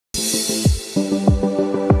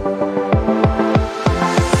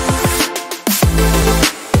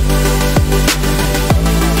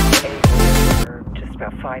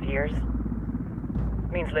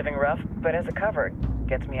It's living rough, but as a cover,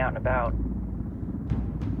 gets me out and about.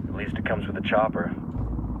 At least it comes with a chopper.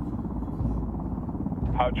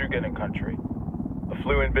 How'd you get in country? I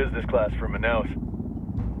flew in business class from Manaus.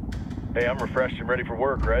 Hey, I'm refreshed and ready for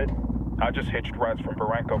work, right? I just hitched rides from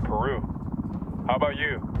Barranco, Peru. How about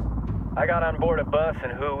you? I got on board a bus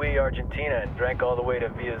in Jujuy, Argentina, and drank all the way to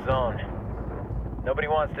Villazon. Nobody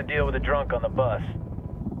wants to deal with a drunk on the bus.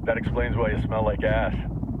 That explains why you smell like ass.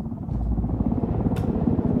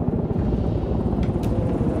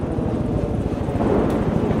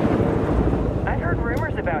 I've heard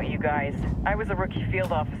rumors about you guys. I was a rookie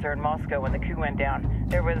field officer in Moscow when the coup went down.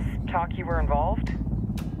 There was talk you were involved?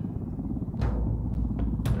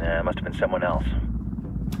 Nah, it must have been someone else.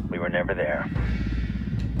 We were never there.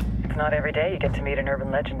 It's not every day you get to meet an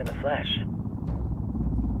urban legend in the flesh.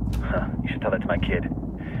 Huh, you should tell that to my kid.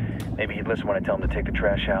 Maybe he'd listen when I tell him to take the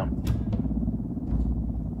trash out.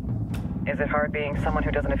 Is it hard being someone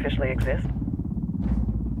who doesn't officially exist?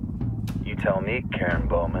 You tell me, Karen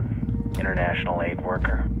Bowman, international aid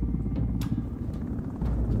worker.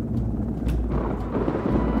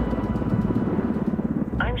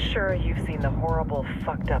 I'm sure you've seen the horrible,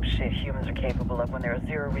 fucked up shit humans are capable of when there are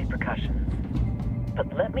zero repercussions.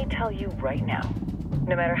 But let me tell you right now,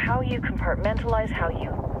 no matter how you compartmentalize, how you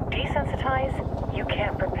desensitize, you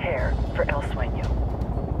can't prepare for El Sueño.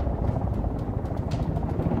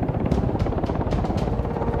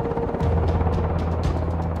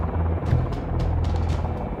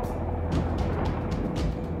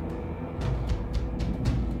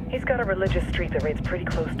 He's got a religious streak that rates pretty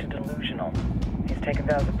close to delusional. He's taken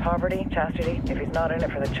vows of poverty, chastity. If he's not in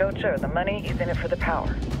it for the chocha or the money, he's in it for the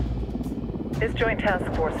power. This joint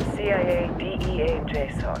task force is CIA, DEA, and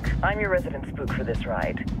JSOC. I'm your resident spook for this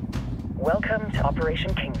ride. Welcome to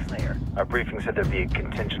Operation Kingslayer. Our briefing said there'd be a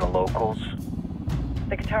contingent of locals.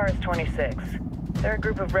 The Qatar is 26. They're a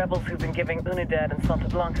group of rebels who've been giving Unidad and Santa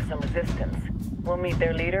Blanca some resistance. We'll meet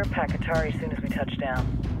their leader, Pakatari, soon as we touch down.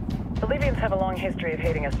 The Libyans have a long history of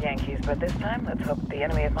hating us Yankees, but this time, let's hope the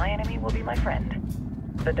enemy of my enemy will be my friend.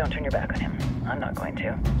 But don't turn your back on him. I'm not going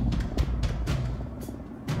to.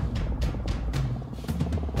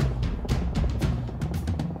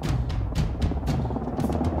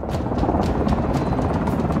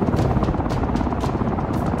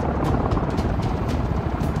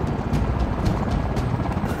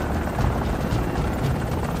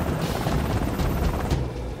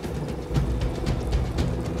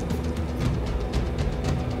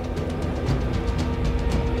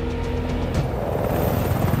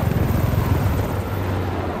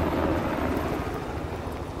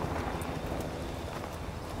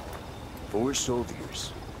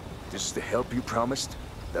 Soldiers. This is the help you promised?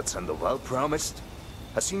 That Sandoval promised?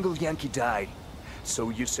 A single Yankee died, so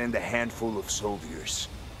you send a handful of soldiers.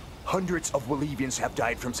 Hundreds of Bolivians have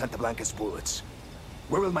died from Santa Blanca's bullets.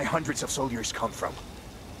 Where will my hundreds of soldiers come from?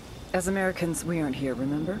 As Americans, we aren't here,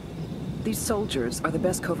 remember? These soldiers are the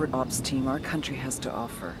best covert ops team our country has to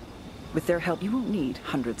offer. With their help, you won't need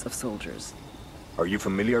hundreds of soldiers. Are you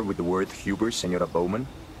familiar with the word Huber, Senora Bowman?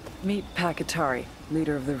 Meet Pakatari,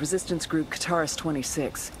 leader of the resistance group Qatar's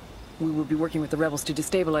 26. We will be working with the rebels to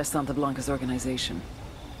destabilize Santa Blanca's organization.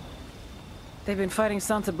 They've been fighting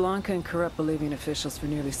Santa Blanca and corrupt Bolivian officials for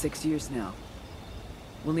nearly 6 years now.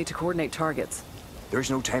 We'll need to coordinate targets.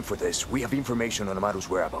 There's no time for this. We have information on Amaru's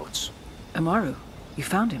whereabouts. Amaru? You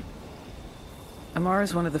found him? Amaru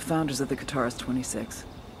is one of the founders of the Qatar's 26.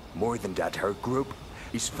 More than that, her group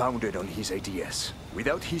is founded on his ideas.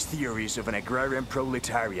 Without his theories of an agrarian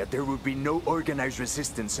proletariat, there would be no organized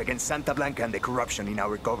resistance against Santa Blanca and the corruption in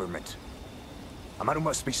our government. Amaru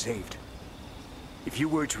must be saved. If you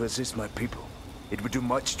were to assist my people, it would do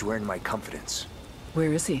much to earn my confidence.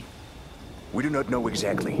 Where is he? We do not know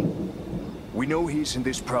exactly. We know he's in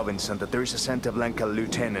this province and that there is a Santa Blanca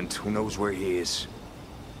lieutenant who knows where he is.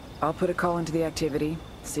 I'll put a call into the activity,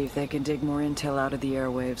 see if they can dig more intel out of the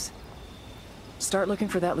airwaves. Start looking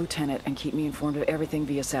for that lieutenant and keep me informed of everything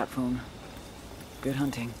via sat phone. Good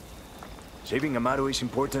hunting. Saving Amaru is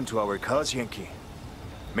important to our cause, Yankee.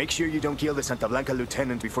 Make sure you don't kill the Santa Blanca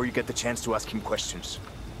lieutenant before you get the chance to ask him questions.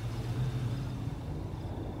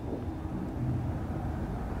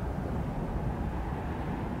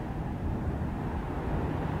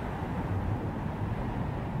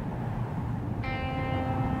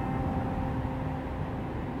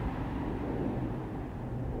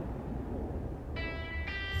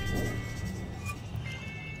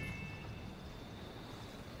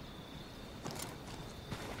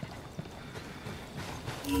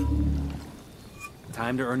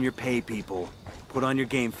 Time to earn your pay, people. Put on your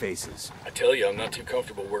game faces. I tell you, I'm not too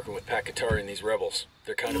comfortable working with Pakatari and these rebels.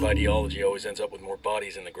 Their kind of ideology always ends up with more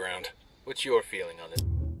bodies in the ground. What's your feeling on it?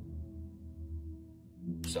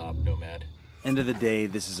 Stop, Nomad. End of the day,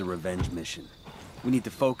 this is a revenge mission. We need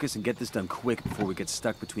to focus and get this done quick before we get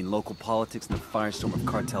stuck between local politics and the firestorm of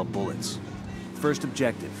cartel bullets. First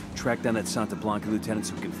objective, track down that Santa Blanca lieutenant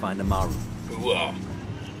so we can find Amaru. Hooah.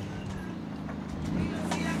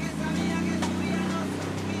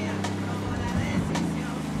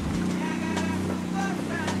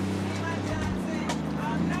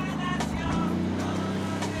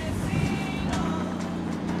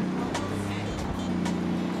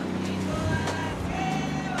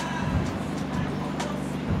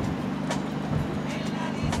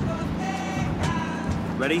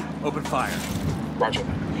 Ready? Open fire. Roger.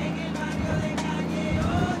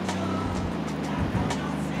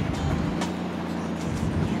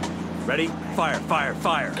 Ready? Fire, fire,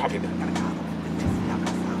 fire. Copy that.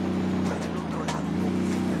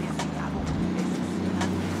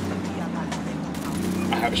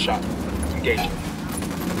 I have a shot. Engage.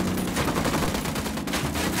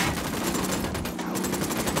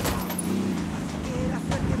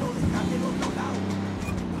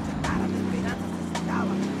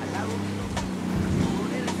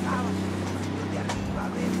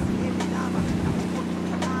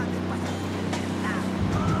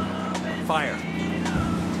 Fire.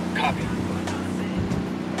 Copy.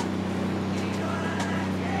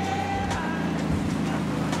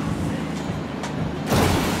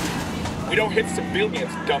 We don't hit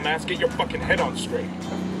civilians, dumbass. Get your fucking head on straight.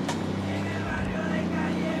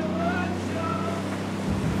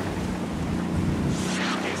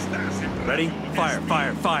 Ready? Fire,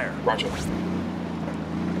 fire, fire. Roger.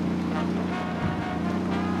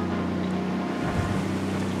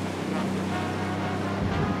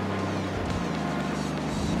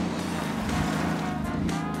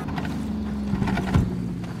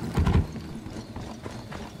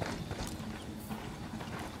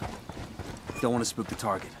 Don't want to spook the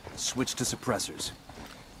target. Switch to suppressors.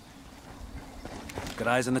 Got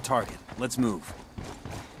eyes on the target. Let's move.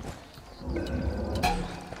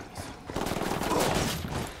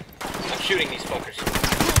 I'm shooting these fuckers.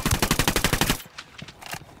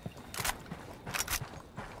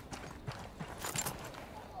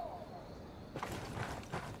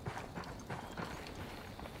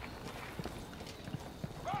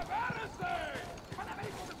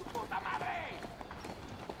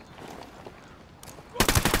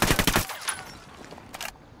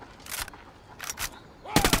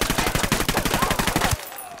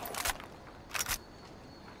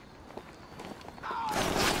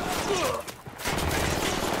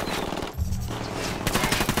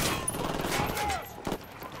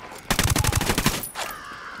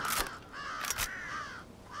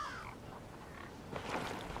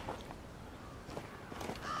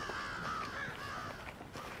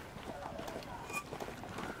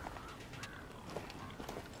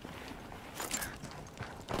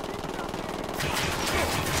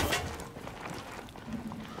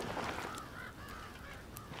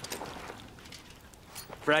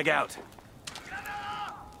 Frag out.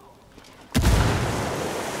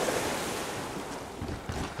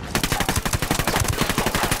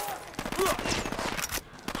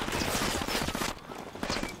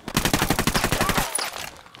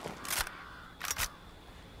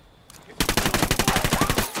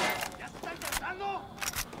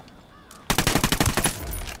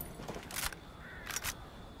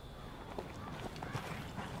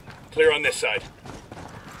 Clear on this side.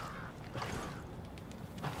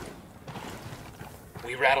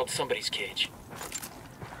 We rattled somebody's cage.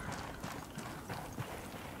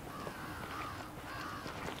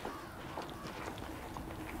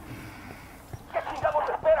 ¿Qué chingados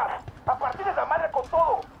esperas? A partir de la madre con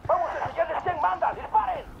todo. Vamos a enseñarles quién manda.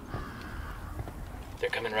 ¡Disparen! They're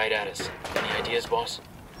coming right at us. Any ideas, boss?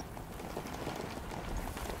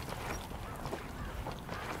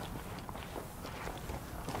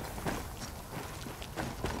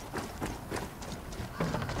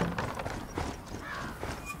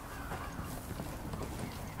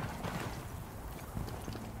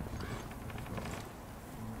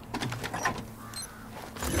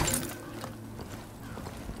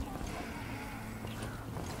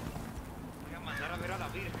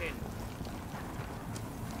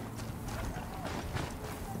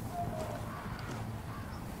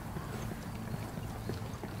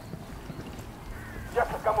 Ya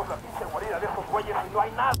sacamos la pinche guarida de esos güeyes y no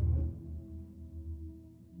hay nada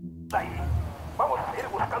ahí. Vamos a seguir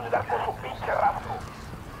buscando y dar con su pinche rastro.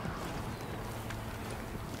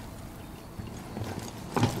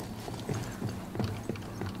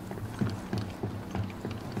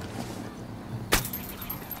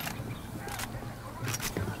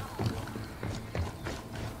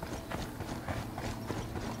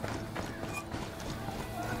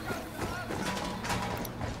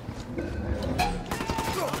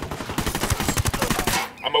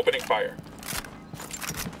 fire.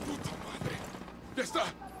 ¡Puta madre! ¡Ya está!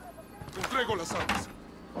 ¡Te entrego las armas!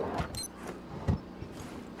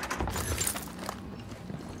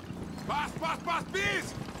 ¡Paz,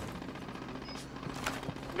 please!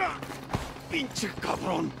 ¡No! ¡Pinche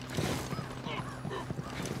cabrón!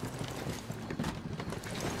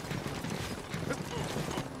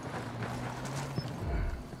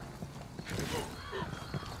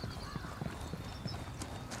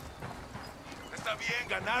 ¡Está bien,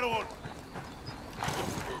 ganaron!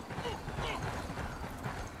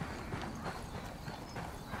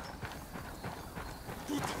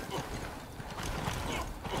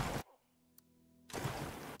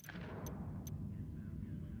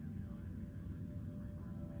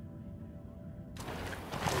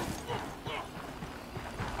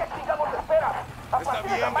 ¡Está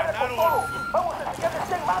bien, ganaron! ¡Vamos a enseñarles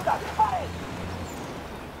quién manda! ¡Disparen!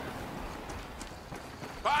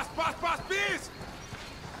 ¡Paz, please!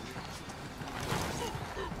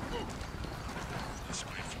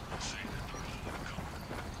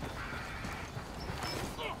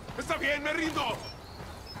 ¡Está bien, me rindo!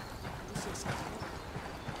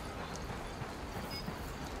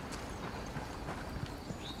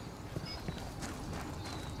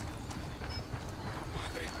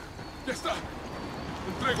 Madre, ya está.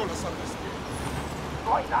 Entrego las armas.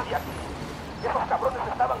 No hay nadie aquí. Esos cabrones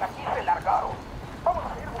estaban aquí y se largaron. Vamos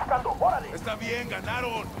a seguir buscando. ¡Órale! Está bien,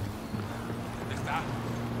 ganaron. ¿Dónde está?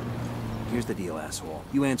 Here's the deal, asshole.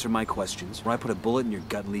 You answer my questions, or I put a bullet in your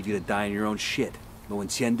gut and leave you to die in your own shit. ¿Lo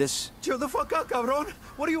entiendes? Chill the fuck out, cabrón.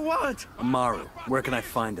 What do you want? Amaru, where can I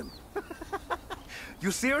find him?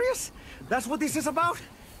 You serious? That's what this is about?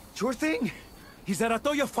 Sure thing. He's at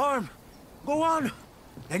Atoya Farm. Go on.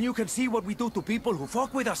 Then you can see what we do to people who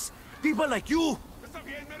fuck with us. People like you. Está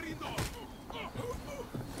bien, me rindo.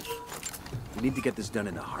 We need to get this done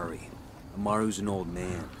in a hurry. Amaru's an old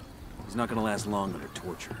man. He's not gonna last long under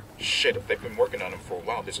torture. Shit, if they've been working on him for a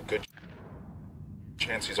while, there's a good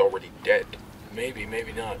chance he's already dead. Maybe,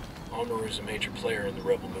 maybe not. Amaru's a major player in the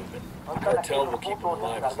rebel movement. The cartel will keep him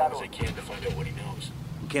alive as long as they can to find out what he knows.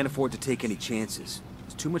 We can't afford to take any chances.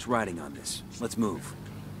 There's too much riding on this. Let's move.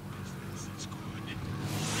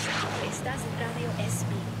 Estás en Radio SB.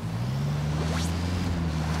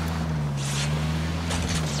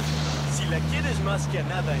 Si la quieres más que a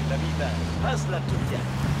nada en la vida, hazla tuya,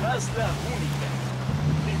 hazla única.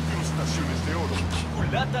 Incrustaciones de oro.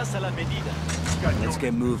 Culatas a la medida. Let's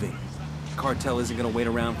get moving. The cartel isn't gonna wait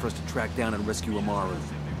around for us to track down and rescue Amaru.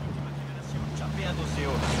 Chapeados de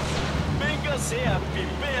oro. Véngase a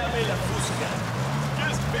pimpeame la fusca. ¿Qué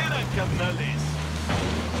esperan, carnales?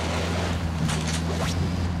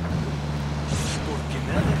 Porque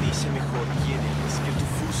nada dice mejor quién eres que tu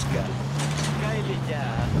fusca. Cáele ya,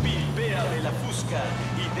 pimpeame la fusca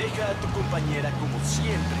y deja a tu compañera como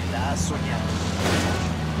siempre la has soñado.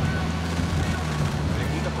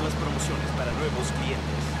 Pregunta por las promociones para nuevos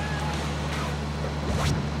clientes.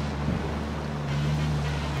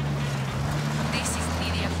 This is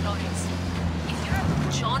Lydia Flores. If you're a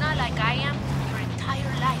buchona like I am, your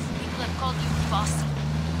entire life people have called you bossy,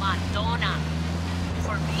 Madonna.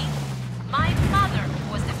 For me, my mother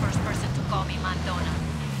was the first person to call me Madonna.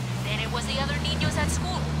 Then it was the other niños at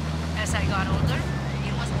school. As I got older,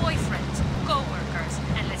 it was boyfriends, co-workers,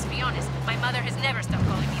 and let's be honest, my mother has never stopped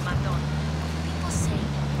calling me Madonna. People say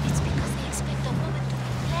it's because they expect a woman to be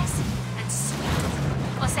pleasant and sweet.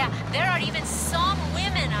 O sea, there are even some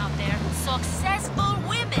women out there, successful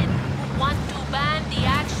women, who want to ban the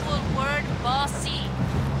actual word bossy.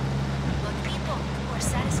 But people who are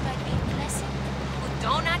satisfied being pleasant, who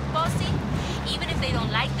don't act bossy, even if they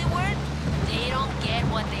don't like the word, they don't get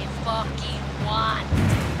what they fucking want.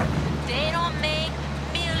 They don't make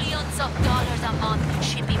millions of dollars a month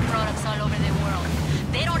shipping products all over the world.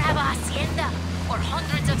 They don't have a hacienda or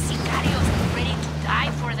hundreds of sicarios ready to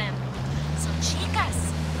die for them. So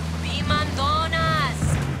chicas, be mandonas,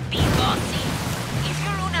 be bossy. If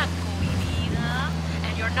you're una cohibida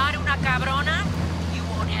and you're not una cabrona, you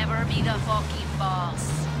won't ever be the fucking boss.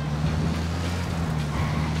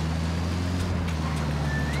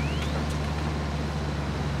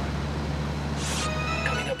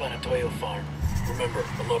 Coming up on Atoyo Farm. Remember,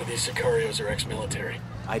 a lot of these sicarios are ex-military.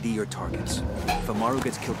 ID your targets. If Amaru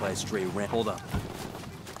gets killed by a stray rat, hold up.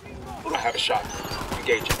 I have a shot.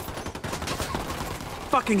 Engage it.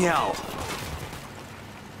 Fucking hell!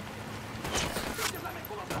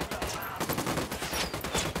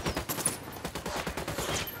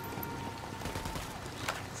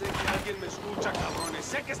 Sé que alguien me escucha, cabrones.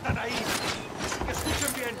 Sé que están ahí. Así que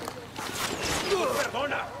escuchen bien.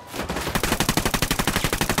 ¡Perdona!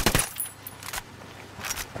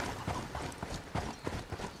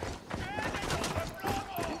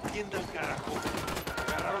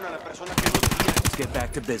 get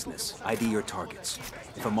back to business. ID your targets.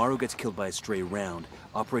 If Amaru gets killed by a stray round,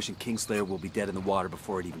 Operation Kingslayer will be dead in the water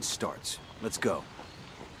before it even starts. Let's go.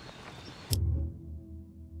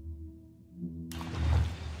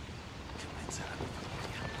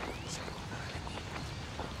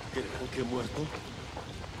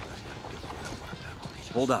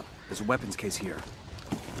 Hold up. There's a weapons case here.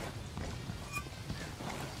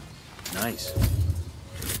 Nice.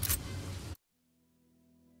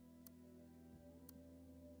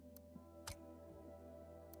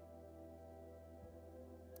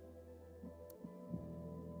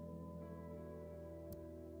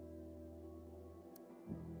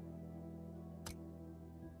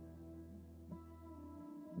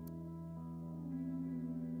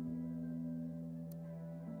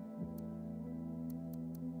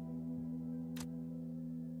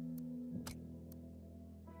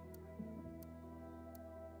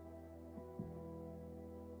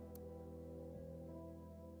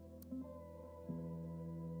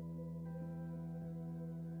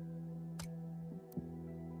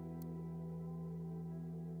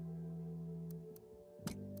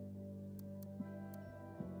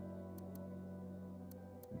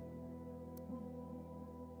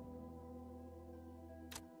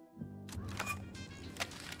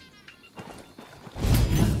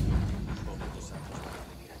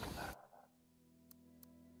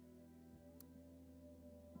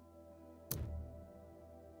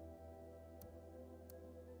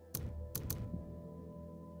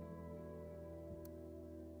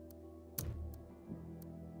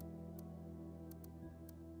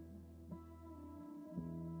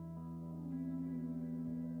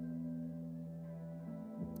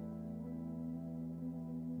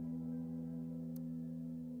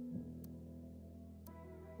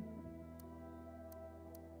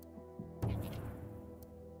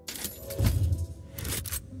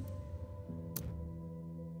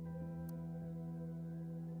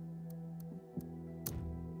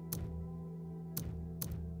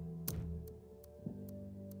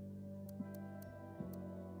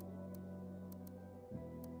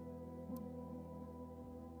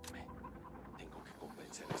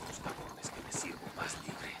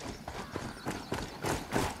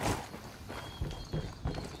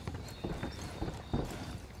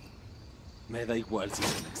 Me da igual si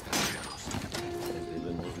son extranjeros. Les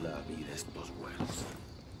debemos la vida a estos güeros.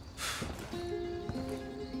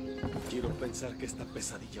 Quiero pensar que esta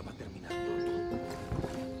pesadilla va a terminar pronto.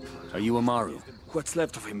 Are you Amaru? What's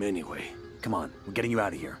left of him anyway? Come on, we're getting you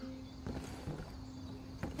out of here.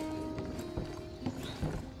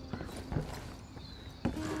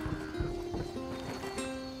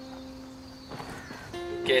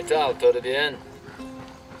 ¿Qué tal? ¿Todo bien?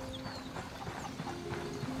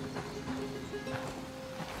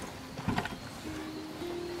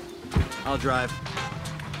 I'll drive.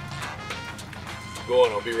 Go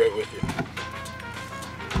on, I'll be right with you.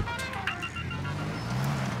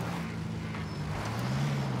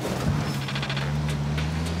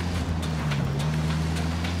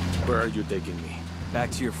 Where are you taking me?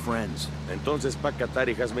 Back to your friends. Entonces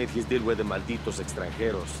Pakatari has made his deal with the malditos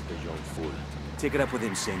extranjeros, the young fool. Take it up with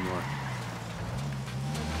him, senor.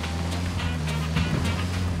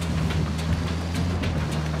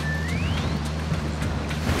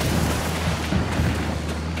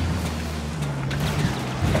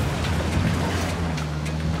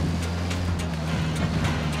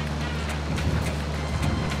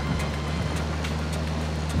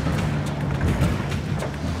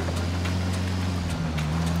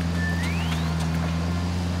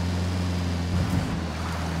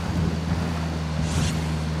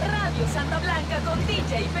 Santa Blanca con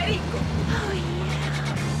DJ Perico. Oh, yeah.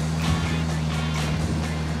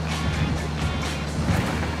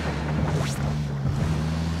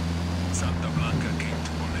 Santa Blanca came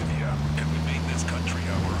to Bolivia, and we made this country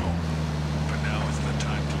our home. But now is the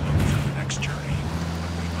time to look for the next journey.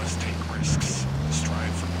 We must take risks,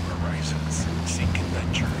 strive for new horizons, seek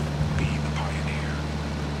adventure, be the pioneer.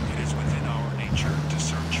 It is within our nature to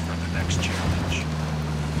search for the next challenge.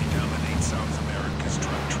 We dominate South America's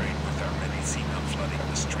drug trade with our medicina flooding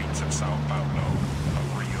the streets of Sao Paulo.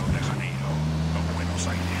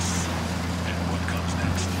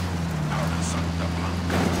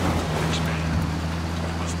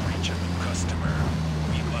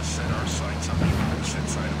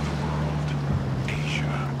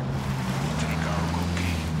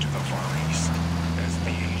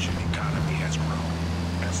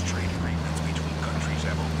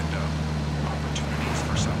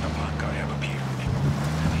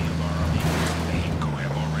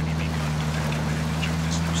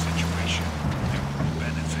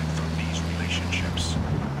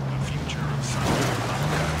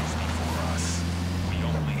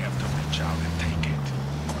 out and take it.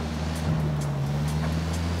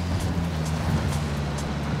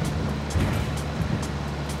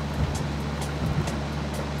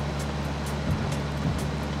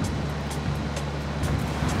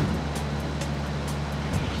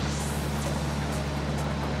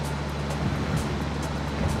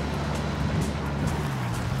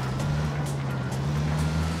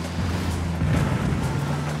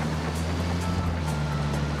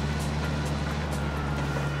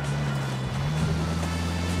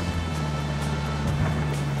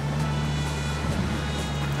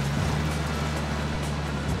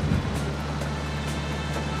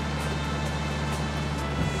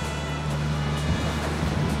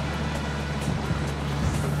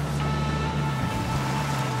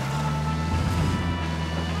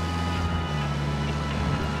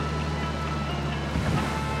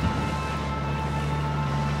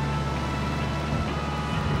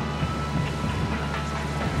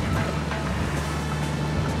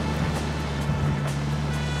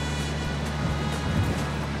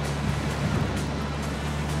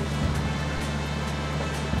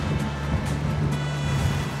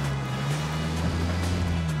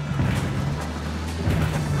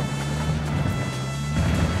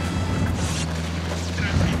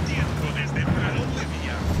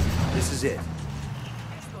 This is it.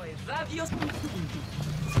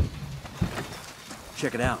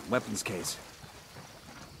 Check it out, weapons case.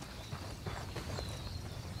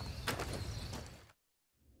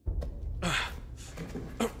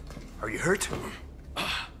 Are you hurt?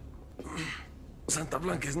 Santa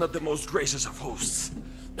Blanca is not the most gracious of hosts.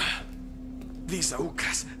 These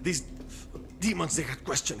Aucas, these demons, they had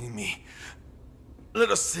questioning me. Let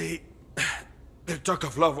us say, their talk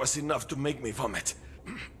of love was enough to make me vomit.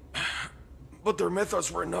 But their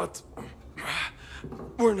methods were not...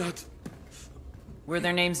 Were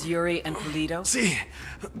their names Yuri and Polito? Si,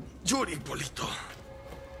 Yuri Polito.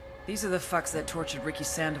 These are the fucks that tortured Ricky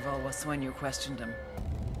Sandoval while Sueño questioned him.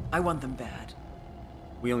 I want them bad.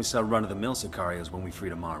 We only saw run-of-the-mill Sicarios when we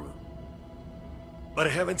freed Amaru. But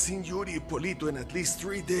I haven't seen Yuri and Polito in at least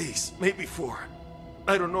 3 days, maybe 4.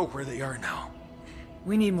 I don't know where they are now.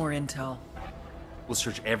 We need more intel. We'll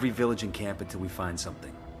search every village and camp until we find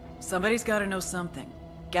something. Somebody's gotta know something.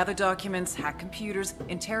 Gather documents, hack computers,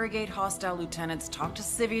 interrogate hostile lieutenants, talk to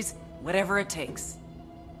civvies, whatever it takes.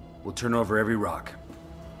 We'll turn over every rock.